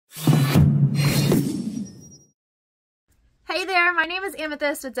Hey there, my name is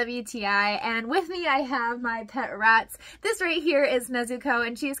Amethyst with WTI, and with me I have my pet rats. This right here is Nezuko,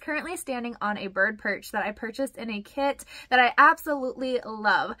 and she is currently standing on a bird perch that I purchased in a kit that I absolutely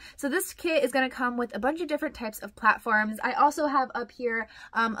love. So this kit is going to come with a bunch of different types of platforms. I also have up here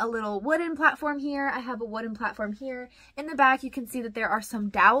a little wooden platform here. I have a wooden platform here. In the back you can see that there are some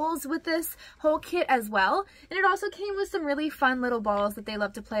dowels with this whole kit as well, and it also came with some really fun little balls that they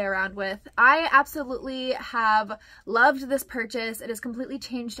love to play around with. I absolutely have loved this purchase. It has completely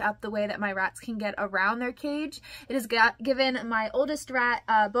changed up the way that my rats can get around their cage. It has given my oldest rat,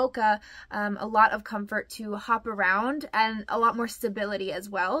 Boca, a lot of comfort to hop around and a lot more stability as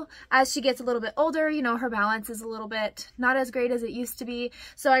well. As she gets a little bit older, you know, her balance is a little bit not as great as it used to be.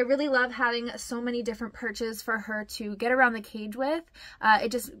 So I really love having so many different perches for her to get around the cage with. It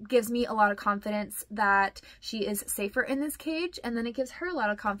just gives me a lot of confidence that she is safer in this cage, and then it gives her a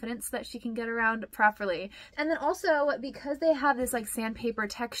lot of confidence that she can get around properly. And then also, because they have this like sandpaper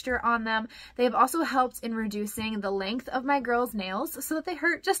texture on them, they have also helped in reducing the length of my girls' nails so that they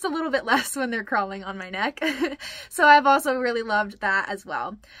hurt just a little bit less when they're crawling on my neck. So I've also really loved that as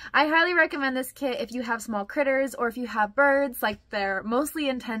well. I highly recommend this kit if you have small critters or if you have birds like they're mostly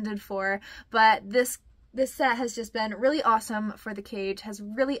intended for, but this set has just been really awesome for the cage, has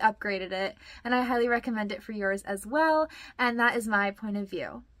really upgraded it, and I highly recommend it for yours as well, and that is my point of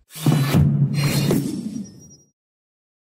view.